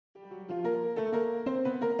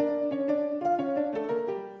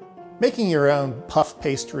Making your own puff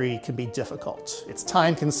pastry can be difficult. It's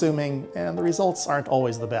time-consuming, and the results aren't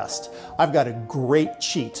always the best. I've got a great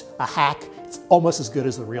cheat, a hack. It's almost as good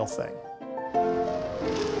as the real thing.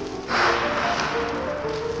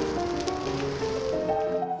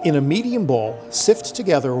 In a medium bowl, sift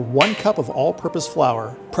together 1 cup of all-purpose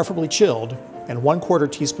flour, preferably chilled, and 1/4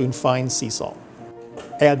 teaspoon fine sea salt.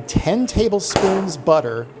 Add 10 tablespoons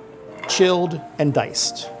butter, chilled and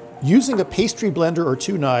diced. Using a pastry blender or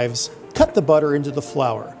 2 knives, cut the butter into the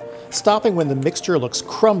flour, stopping when the mixture looks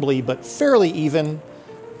crumbly but fairly even,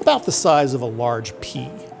 about the size of a large pea.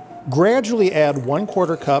 Gradually add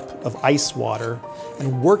 1/4 cup of ice water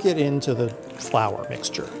and work it into the flour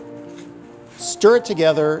mixture. Stir it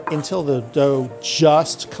together until the dough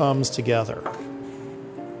just comes together.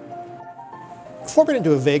 Form it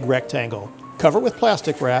into a vague rectangle, cover with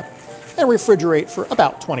plastic wrap, and refrigerate for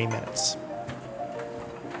about 20 minutes.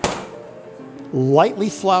 Lightly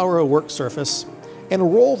flour a work surface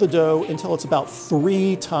and roll the dough until it's about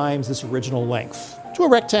 3 times its original length, to a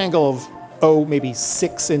rectangle of, maybe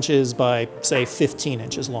 6 inches by, say, 15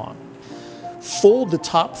 inches long. Fold the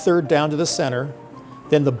top third down to the center,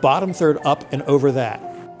 then the bottom third up and over that.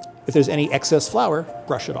 If there's any excess flour,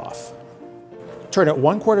 brush it off. Turn it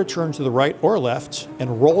 1/4 turn to the right or left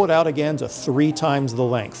and roll it out again to 3 times the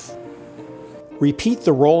length. Repeat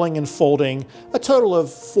the rolling and folding a total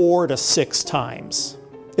of 4 to 6 times.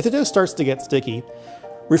 If the dough starts to get sticky,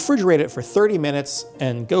 refrigerate it for 30 minutes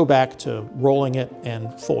and go back to rolling it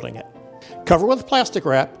and folding it. Cover with plastic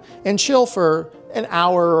wrap and chill for an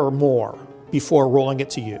hour or more before rolling it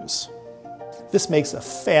to use. This makes a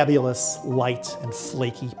fabulous, light and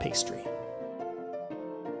flaky pastry.